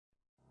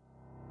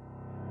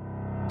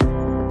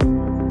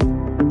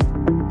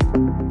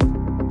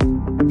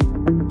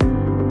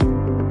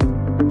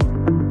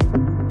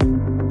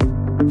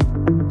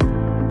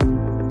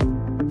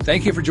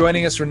Thank you for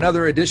joining us for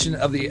another edition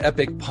of the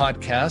EPICC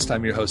podcast.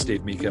 I'm your host,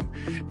 Dave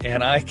Meekum,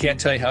 and I can't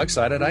tell you how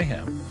excited I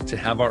am to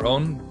have our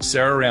own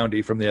Sarah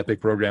Roundy from the EPICC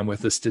program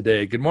with us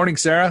today. Good morning,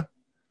 Sarah.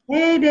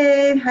 Hey,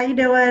 Dave. How you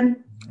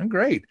doing? I'm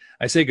great.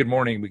 I say good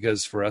morning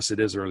because for us, it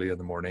is early in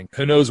the morning.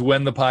 Who knows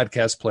when the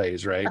podcast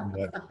plays, right?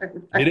 But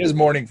it is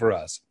morning for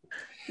us.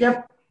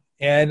 Yep.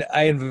 And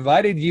I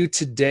invited you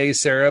today,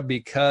 Sarah,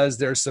 because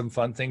there's some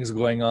fun things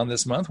going on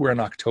this month. We're in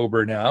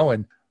October now,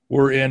 and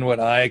we're in what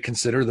I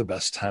consider the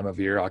best time of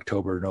year,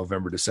 October,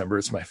 November, December.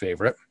 It's my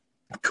favorite.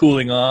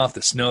 Cooling off,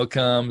 the snow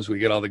comes, we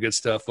get all the good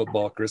stuff,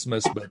 football,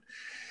 Christmas. But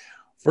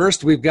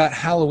first, we've got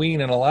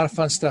Halloween and a lot of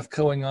fun stuff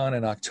going on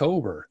in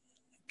October.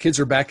 Kids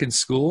are back in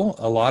school.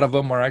 A lot of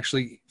them are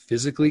actually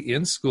physically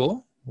in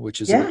school,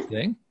 which is a good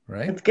thing,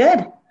 right? It's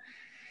good.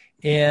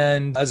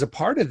 And as a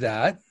part of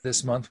that,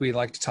 this month, we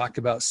like to talk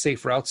about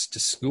safe routes to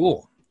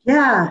school.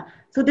 Yeah.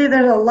 So, Dave,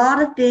 there's a lot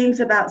of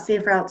things about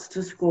safe routes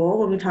to school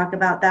when we talk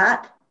about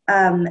that.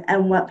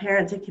 And what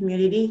parents and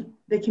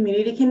the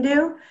community can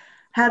do.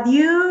 Have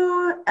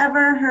you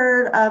ever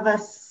heard of a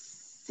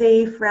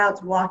safe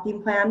routes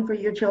walking plan for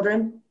your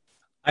children?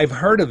 I've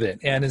heard of it.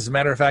 And as a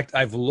matter of fact,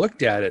 I've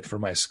looked at it for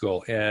my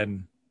school.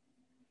 And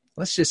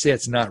let's just say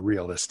it's not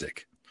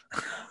realistic.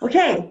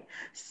 Okay.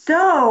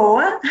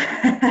 So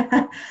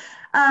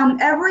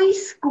every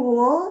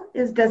school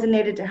is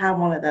designated to have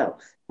one of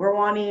those. We're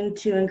wanting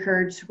to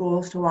encourage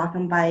schools to walk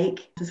and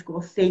bike to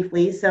school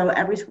safely. So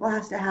every school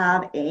has to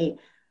have a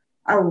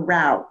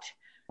route.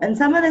 And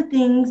some of the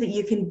things that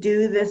you can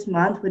do this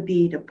month would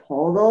be to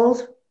pull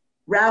those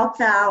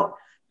routes out,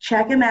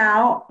 check them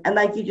out. And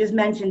like you just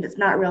mentioned, it's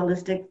not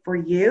realistic for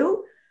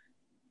you.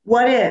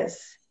 What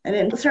is? And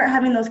then start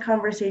having those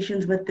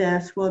conversations with the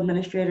school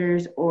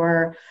administrators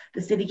or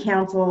the city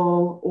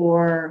council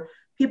or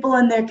people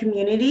in their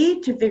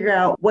community to figure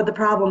out what the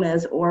problem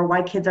is or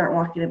why kids aren't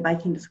walking and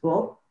biking to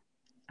school.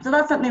 So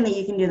that's something that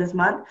you can do this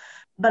month.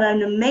 But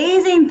an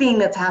amazing thing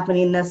that's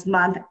happening this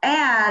month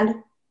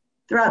and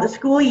throughout the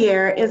school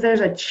year is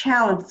there's a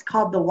challenge. It's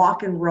called the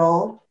walk and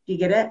roll. Do you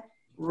get it?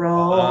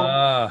 Roll.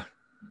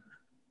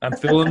 I'm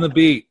feeling the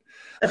beat.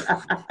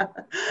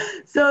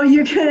 So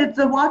it's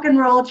a walk and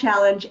roll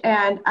challenge.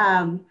 And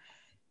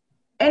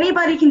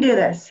anybody can do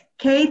this.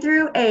 K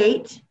through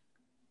 8.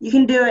 You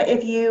can do it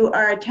if you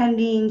are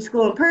attending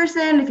school in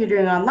person, if you're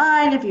doing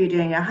online, if you're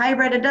doing a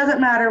hybrid. It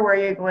doesn't matter where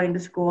you're going to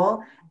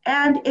school.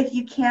 And if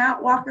you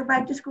can't walk or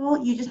bike to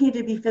school, you just need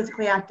to be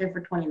physically active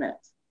for 20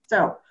 minutes.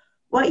 So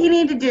what you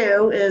need to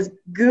do is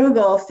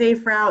Google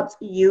Safe Routes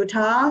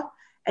Utah,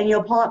 and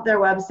you'll pull up their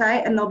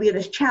website, and there'll be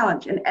this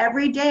challenge. And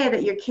every day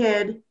that your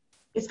kid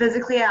is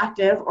physically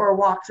active or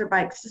walks or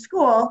bikes to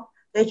school,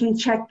 they can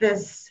check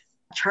this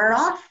chart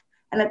off.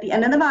 And at the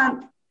end of the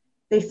month,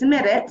 they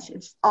submit it.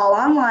 It's all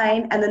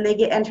online, and then they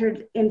get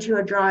entered into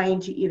a drawing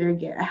to either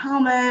get a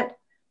helmet,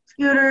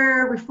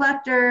 scooter,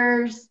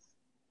 reflectors.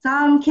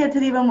 Some kids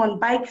have even won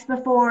bikes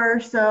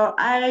before. So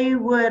I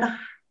would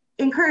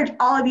encourage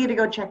all of you to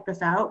go check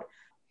this out.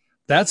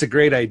 That's a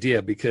great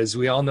idea because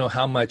we all know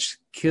how much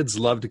kids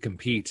love to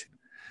compete.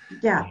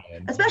 Yeah,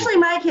 especially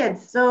my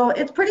kids. So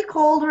it's pretty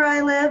cold where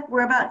I live.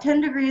 We're about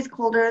 10 degrees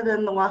colder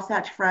than the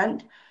Wasatch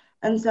Front.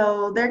 And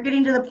so they're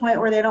getting to the point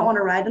where they don't want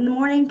to ride in the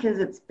morning because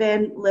it's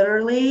been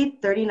literally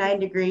 39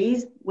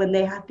 degrees when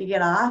they have to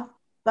get off.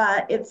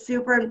 But it's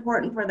super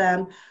important for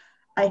them,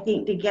 I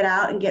think, to get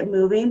out and get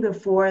moving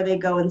before they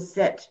go and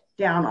sit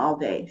down all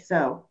day.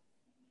 So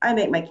I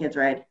make my kids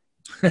ride.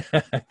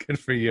 Good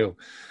for you.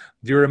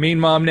 You're a mean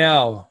mom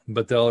now,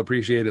 but they'll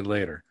appreciate it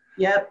later.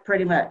 Yep,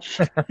 pretty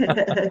much.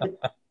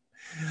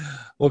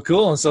 Well,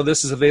 cool. And so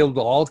this is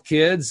available to all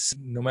kids,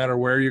 no matter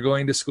where you're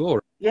going to school.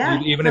 Yeah.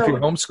 Even if you're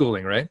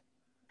homeschooling, right?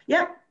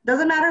 Yep.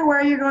 Doesn't matter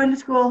where you're going to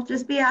school.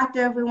 Just be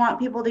active. We want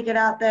people to get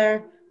out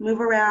there, move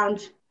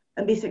around,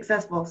 and be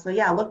successful. So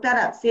yeah, look that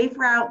up. Safe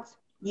Routes,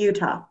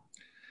 Utah.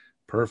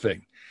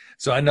 Perfect.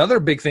 So another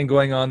big thing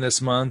going on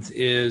this month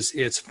is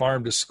it's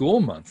Farm to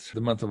School month,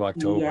 the month of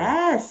October.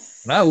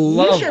 Yes. And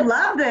you should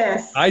love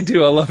this. I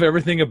do. I love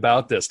everything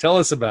about this. Tell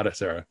us about it,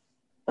 Sarah.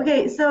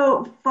 Okay,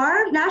 so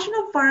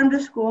National Farm to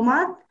School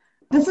Month,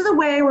 this is a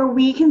way where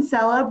we can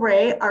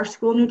celebrate our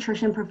school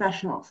nutrition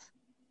professionals.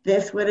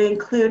 This would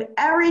include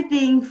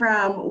everything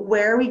from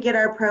where we get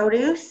our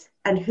produce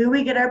and who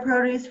we get our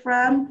produce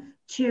from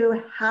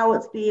to how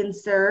it's being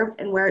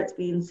served and where it's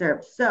being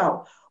served.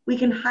 So we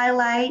can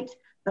highlight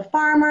the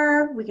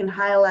farmer, we can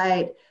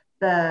highlight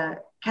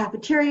the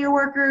cafeteria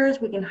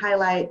workers, we can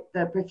highlight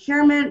the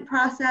procurement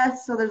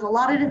process. So there's a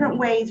lot of different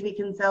ways we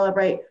can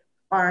celebrate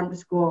Farm to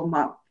School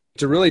Month.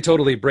 To really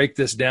totally break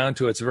this down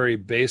to its very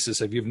basis,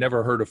 if you've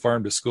never heard of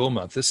Farm to School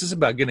Month, this is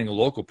about getting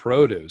local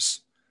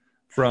produce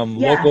from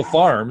local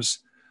farms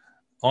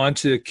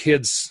onto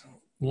kids'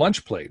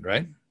 lunch plate,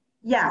 right?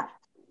 Yeah.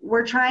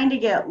 We're trying to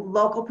get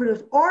local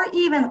produce or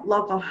even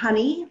local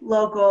honey,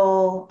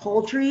 local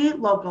poultry,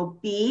 local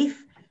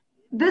beef.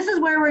 This is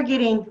where we're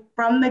getting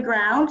from the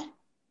ground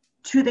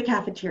to the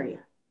cafeteria.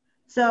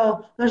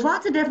 So there's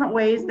lots of different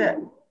ways that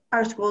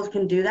our schools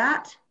can do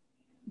that.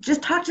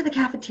 just talk to the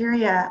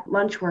cafeteria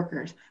lunch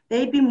workers.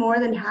 They'd be more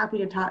than happy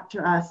to talk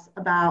to us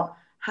about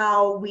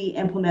how we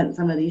implement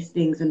some of these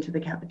things into the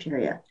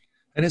cafeteria.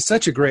 And it's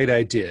such a great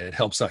idea. It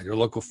helps out your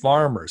local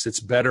farmers. It's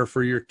better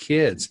for your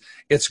kids.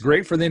 It's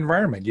great for the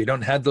environment. You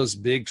don't have those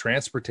big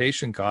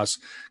transportation costs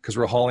because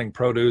we're hauling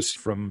produce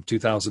from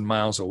 2,000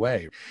 miles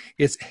away.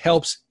 It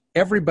helps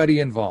everybody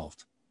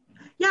involved.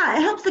 Yeah,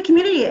 it helps the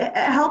community. It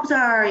helps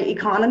our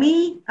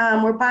economy.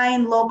 We're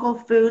buying local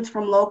foods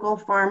from local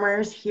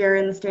farmers here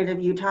in the state of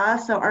Utah.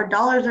 So our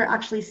dollars are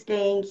actually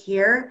staying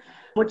here,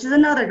 which is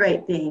another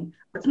great thing.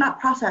 It's not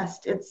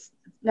processed, it's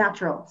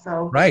natural.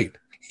 So Right.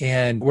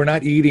 And we're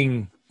not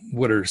eating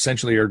what are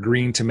essentially our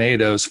green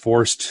tomatoes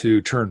forced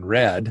to turn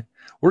red.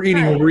 We're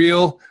eating right.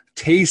 real,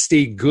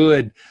 tasty,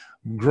 good,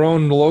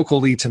 grown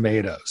locally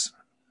tomatoes.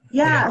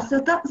 Yeah, And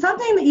so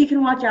something that you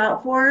can watch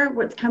out for,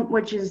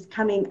 which is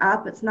coming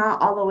up. It's not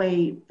all the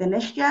way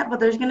finished yet, but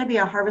there's going to be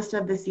a harvest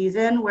of the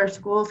season where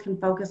schools can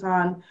focus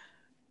on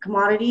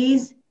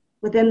commodities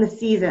within the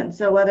season.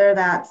 So whether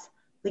that's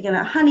looking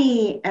at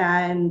honey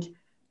and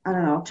I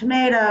don't know,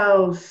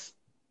 tomatoes,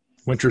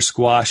 winter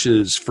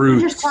squashes,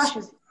 winter fruits.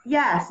 squashes.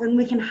 Yes, and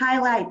we can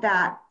highlight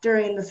that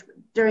during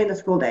the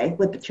school day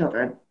with the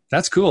children.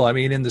 That's cool. I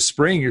mean, in the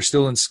spring, you're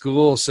still in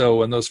school. So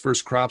when those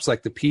first crops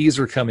like the peas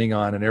are coming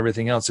on and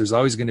everything else, there's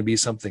always going to be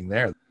something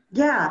there.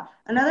 Yeah,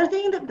 another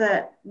thing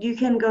that you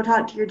can go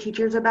talk to your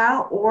teachers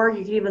about, or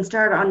you can even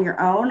start on your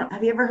own.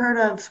 Have you ever heard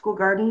of school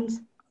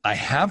gardens? I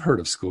have heard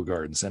of school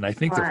gardens and I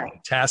think All they're right.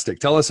 fantastic.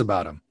 Tell us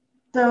about them.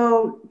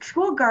 So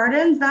school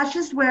gardens, that's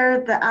just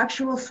where the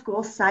actual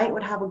school site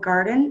would have a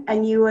garden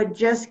and you would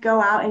just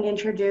go out and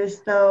introduce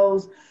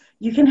those.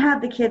 You can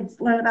have the kids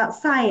learn about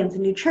science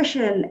and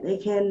nutrition. They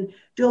can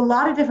do a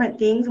lot of different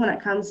things when it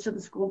comes to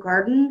the school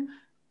garden.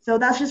 So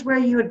that's just where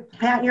you would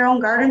plant your own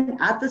garden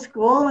at the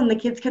school and the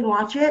kids can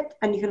watch it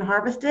and you can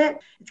harvest it.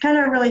 It's kind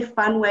of a really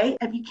fun way.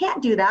 If you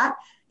can't do that,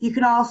 you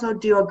can also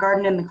do a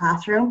garden in the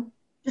classroom.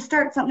 Just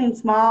start something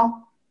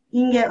small.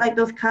 You can get like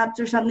those cups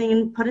or something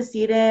and put a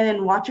seed in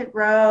and watch it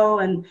grow.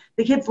 And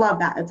the kids love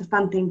that. It's a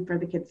fun thing for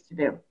the kids to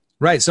do.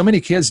 Right. So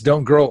many kids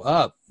don't grow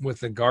up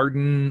with a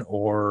garden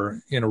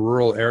or in a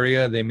rural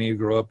area. They may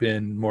grow up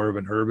in more of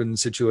an urban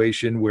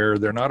situation where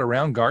they're not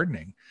around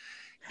gardening.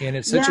 And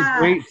it's such a Yeah,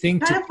 great thing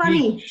kind to of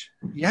funny. teach.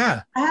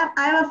 Yeah. I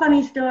have a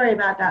funny story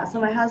about that. So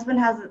my husband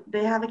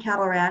they have a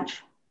cattle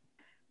ranch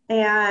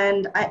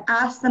and I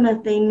asked them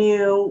if they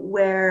knew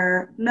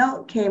where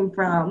milk came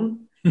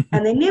from.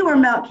 And they knew where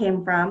milk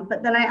came from,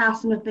 but then I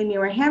asked them if they knew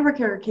where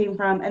hamburger came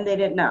from, and they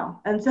didn't know.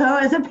 And so,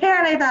 as a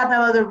parent, I thought that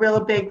was a real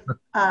big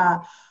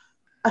a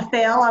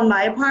fail on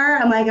my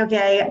part. I'm like,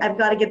 okay, I've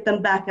got to get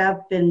them back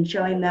up and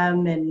showing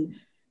them and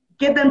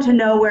get them to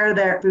know where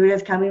their food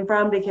is coming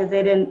from because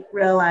they didn't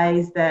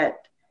realize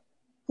that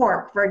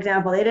pork, for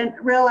example, they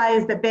didn't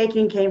realize that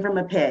bacon came from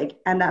a pig,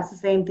 and that's the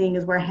same thing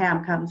as where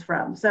ham comes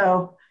from.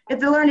 So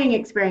it's a learning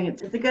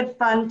experience. It's a good,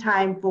 fun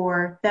time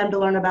for them to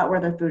learn about where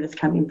their food is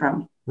coming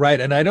from.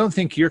 Right. And I don't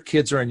think your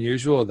kids are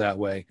unusual that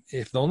way.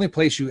 If the only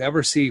place you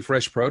ever see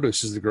fresh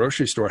produce is the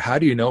grocery store, how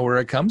do you know where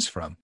it comes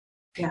from?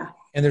 Yeah.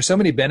 And there's so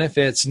many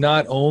benefits,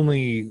 not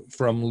only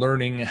from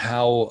learning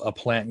how a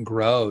plant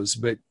grows,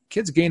 but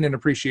kids gain an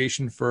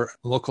appreciation for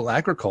local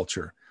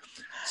agriculture.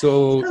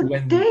 So So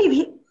when,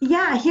 Dave,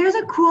 yeah, here's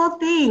a cool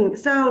thing.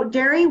 So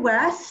Dairy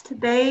West,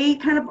 they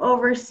kind of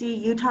oversee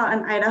Utah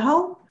and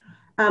Idaho,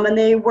 and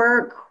they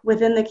work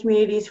within the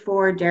communities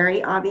for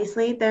dairy,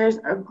 obviously. There's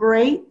a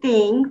great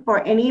thing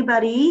for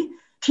anybody,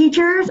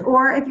 teachers,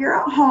 or if you're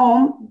at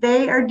home,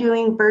 they are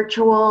doing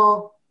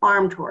virtual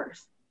farm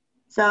tours.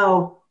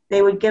 So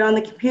they would get on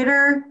the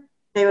computer,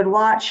 they would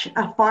watch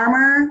a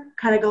farmer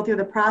kind of go through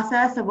the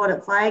process of what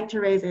it's like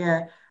to raise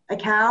a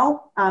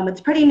cow.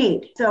 It's pretty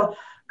neat. So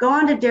go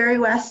on to Dairy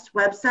West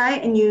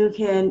website and you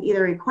can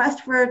either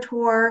request for a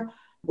tour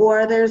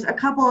or there's a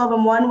couple of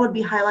them. One would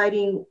be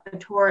highlighting a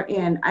tour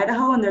in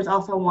Idaho and there's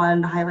also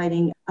one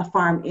highlighting a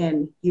farm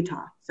in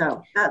Utah.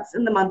 So that's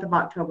in the month of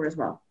October as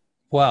well.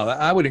 wow,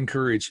 I would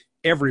encourage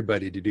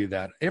everybody to do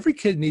that. Every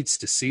kid needs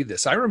to see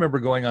this. I remember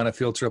going on a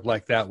field trip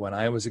like that when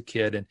I was a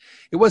kid, and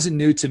it wasn't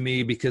new to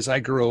me because I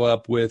grew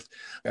up with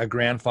a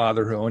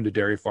grandfather who owned a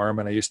dairy farm,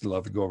 and I used to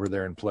love to go over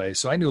there and play.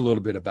 So I knew a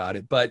little bit about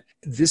it, but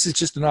this is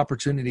just an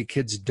opportunity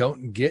kids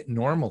don't get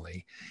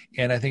normally.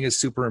 And I think it's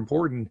super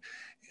important.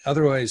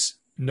 Otherwise,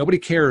 nobody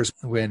cares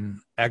when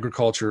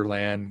agriculture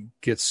land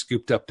gets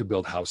scooped up to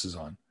build houses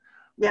on.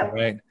 Yep.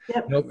 Right.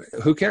 Yep. No,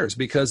 who cares?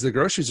 Because the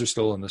groceries are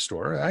still in the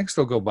store. I can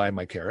still go buy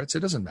my carrots. It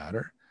doesn't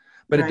matter,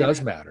 but it Right.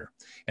 does matter.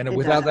 And It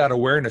without does. that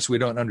awareness, we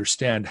don't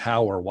understand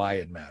how or why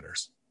it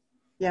matters.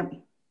 Yep.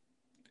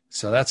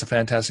 So that's a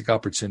fantastic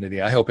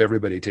opportunity. I hope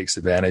everybody takes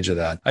advantage of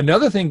that.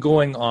 Another thing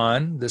going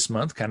on this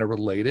month, kind of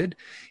related,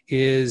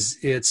 is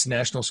it's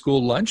National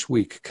School Lunch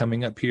Week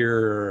coming up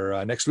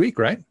here next week,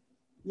 right?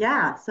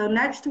 Yeah, so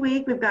next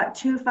week we've got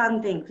two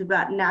fun things. We've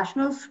got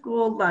National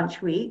School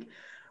Lunch Week,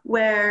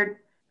 where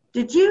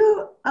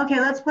okay,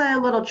 let's play a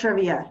little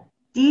trivia.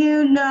 Do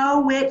you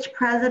know which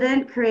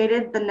president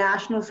created the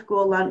National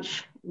School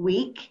Lunch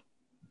Week?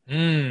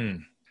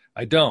 Mm.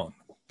 I don't,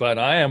 but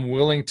I am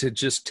willing to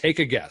just take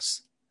a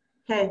guess.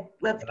 Okay,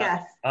 let's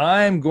guess.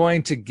 I'm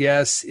going to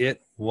guess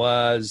it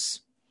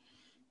was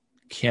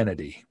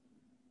Kennedy.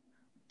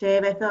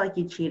 Dave, I feel like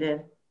you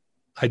cheated.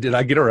 I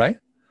get it right?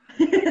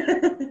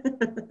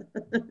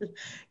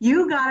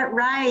 You got it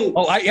right.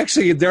 Oh, I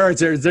actually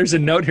there's a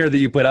note here that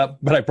you put up,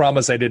 but I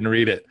promise I didn't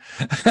read it.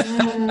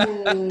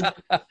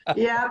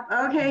 Yep.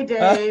 Okay,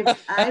 Dave.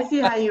 I see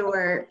how you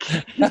work.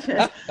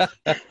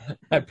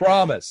 I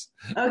promise.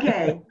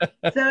 Okay.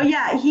 So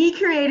yeah, he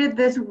created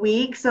this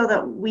week so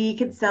that we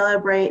could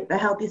celebrate the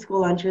healthy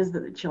school lunches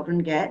that the children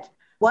get.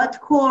 What's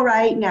cool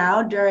right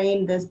now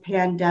during this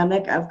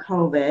pandemic of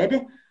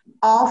COVID,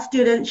 all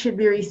students should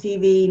be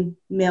receiving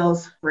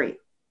meals free.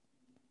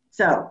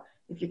 So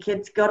if your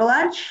kids go to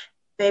lunch,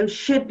 they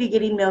should be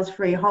getting meals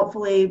free.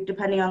 Hopefully,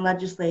 depending on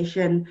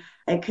legislation,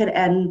 it could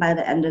end by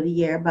the end of the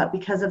year. But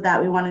because of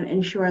that, we want to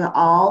ensure that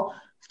all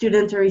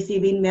students are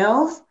receiving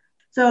meals.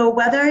 So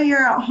whether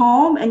you're at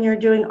home and you're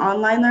doing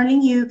online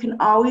learning, you can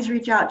always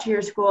reach out to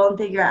your school and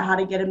figure out how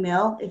to get a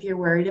meal if you're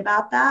worried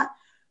about that.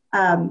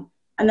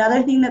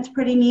 Another thing that's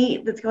pretty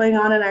neat that's going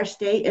on in our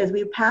state is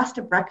we passed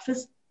a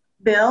breakfast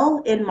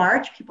bill in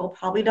March. People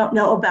probably don't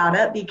know about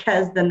it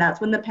because then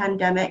that's when the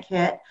pandemic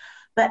hit.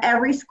 But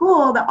every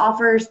school that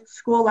offers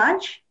school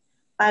lunch,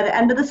 by the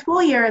end of the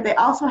school year, they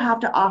also have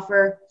to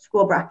offer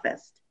school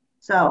breakfast.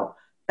 So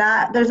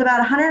that there's about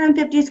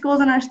 150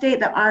 schools in our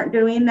state that aren't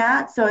doing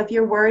that. So if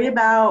you're worried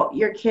about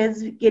your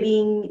kids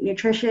getting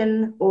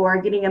nutrition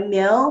or getting a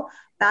meal,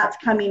 that's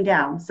coming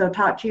down. So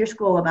talk to your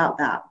school about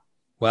that.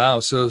 Wow.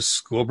 So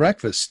school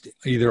breakfast,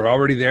 either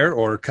already there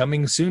or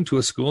coming soon to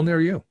a school near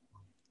you.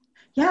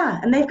 Yeah.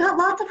 And they've got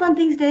lots of fun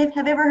things, Dave.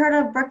 Have you ever heard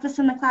of breakfast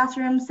in the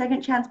classroom,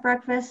 second chance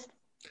breakfast?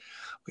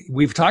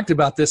 We've talked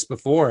about this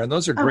before, and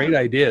those are great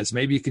ideas.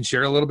 Maybe you can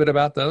share a little bit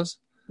about those?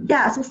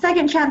 Yeah, so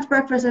second chance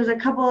breakfast, there's a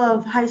couple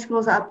of high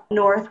schools up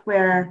north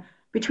where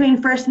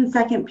between first and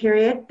second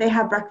period, they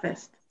have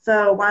breakfast.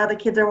 So while the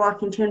kids are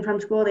walking to and from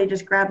school, they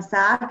just grab a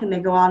sack and they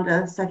go on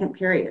to second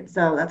period.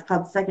 So that's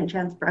called second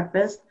chance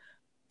breakfast.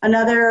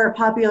 Another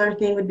popular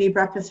thing would be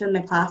breakfast in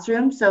the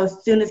classroom. So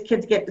as soon as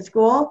kids get to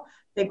school,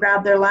 they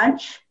grab their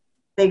lunch,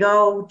 they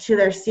go to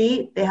their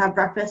seat, they have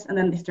breakfast, and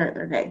then they start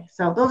their day.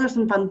 So those are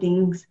some fun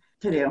things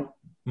to do.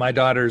 My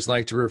daughters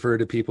like to refer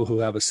to people who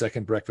have a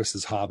second breakfast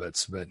as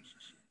hobbits, but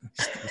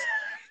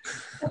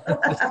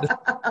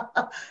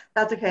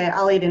that's okay.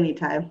 I'll eat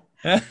anytime.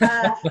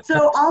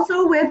 So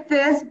also with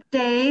this,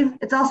 Dave,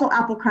 it's also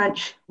Apple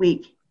Crunch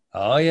week.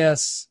 Oh,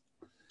 yes.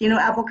 Do you know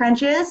what Apple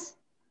Crunch is?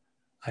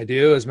 I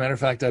do. As a matter of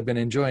fact, I've been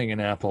enjoying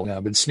an apple.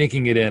 I've been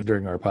sneaking it in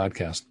during our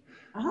podcast.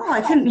 Oh, I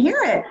couldn't hear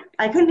it.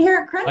 I couldn't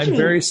hear it crunching. I'm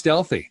very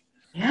stealthy.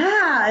 Yeah,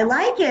 I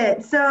like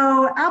it.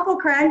 So Apple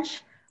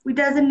Crunch, we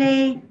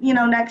designate,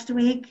 next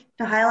week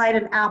to highlight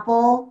an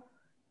apple,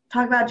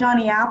 talk about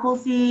Johnny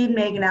Appleseed,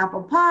 make an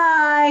apple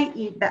pie,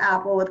 eat the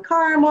apple with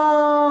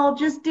caramel,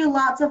 just do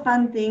lots of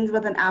fun things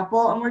with an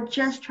apple. And we're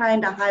just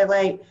trying to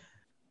highlight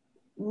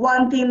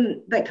one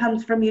thing that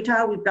comes from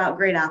Utah. We've got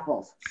great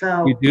apples.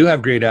 So you do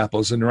have great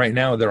apples. And right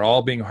now they're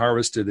all being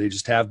harvested. They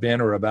just have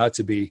been or about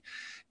to be.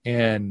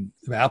 And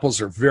the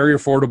apples are very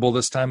affordable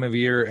this time of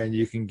year. And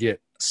you can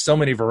get so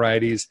many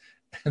varieties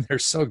and they're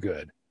so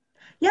good.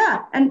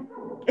 Yeah, and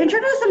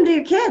introduce them to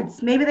your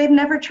kids. Maybe they've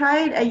never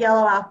tried a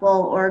yellow apple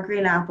or a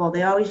green apple.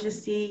 They always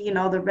just see,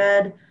 the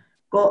red,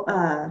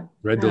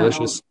 red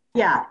delicious.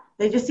 Yeah,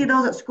 they just see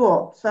those at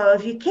school. So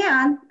if you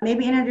can,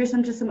 maybe introduce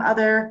them to some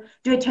other,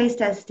 do a taste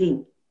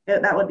testing.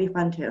 That would be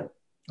fun too.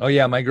 Oh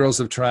yeah, my girls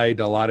have tried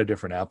a lot of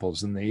different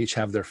apples and they each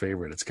have their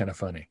favorite. It's kind of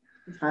funny.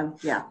 It's fun,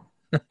 yeah.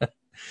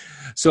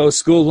 So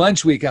school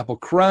lunch week, Apple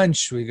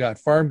Crunch. We got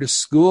farm to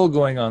school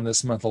going on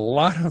this month. A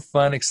lot of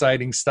fun,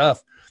 exciting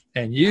stuff.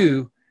 And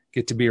you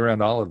get to be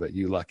around all of it,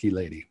 you lucky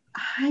lady.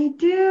 I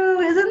do.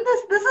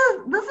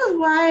 This is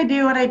why I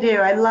do what I do.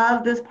 I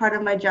love this part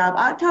of my job.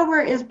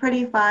 October is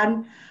pretty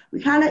fun.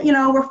 We kind of,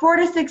 we're 4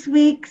 to 6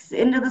 weeks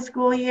into the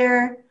school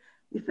year.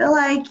 We feel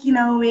like,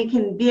 we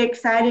can be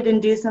excited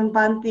and do some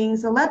fun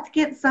things. So let's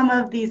get some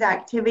of these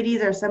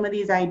activities or some of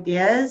these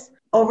ideas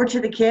over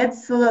to the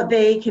kids so that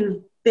they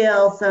can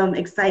feel some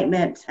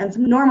excitement and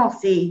some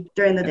normalcy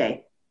during the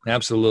day.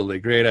 Absolutely.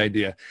 Great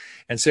idea.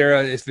 And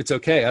Sarah, if it's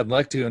okay, I'd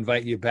like to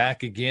invite you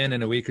back again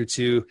in a week or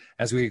two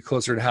as we get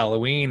closer to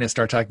Halloween and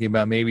start talking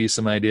about maybe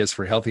some ideas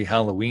for healthy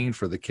Halloween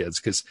for the kids.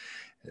 Because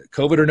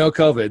COVID or no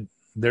COVID,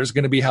 there's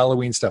going to be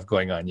Halloween stuff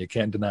going on. You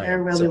can't deny it.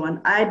 There will be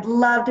one. I'd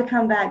love to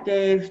come back,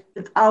 Dave.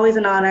 It's always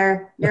an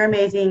honor. You're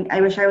amazing.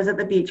 I wish I was at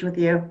the beach with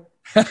you.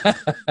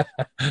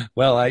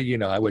 Well,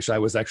 I wish I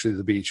was actually at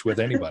the beach with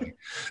anybody.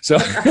 So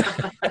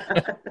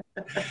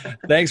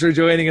thanks for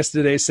joining us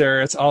today,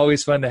 Sarah. It's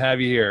always fun to have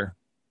you here.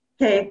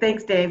 Okay,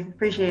 thanks, Dave.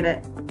 Appreciate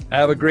it.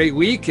 Have a great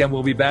week, and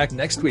we'll be back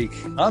next week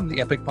on the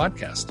EPICC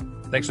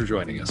Podcast. Thanks for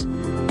joining us.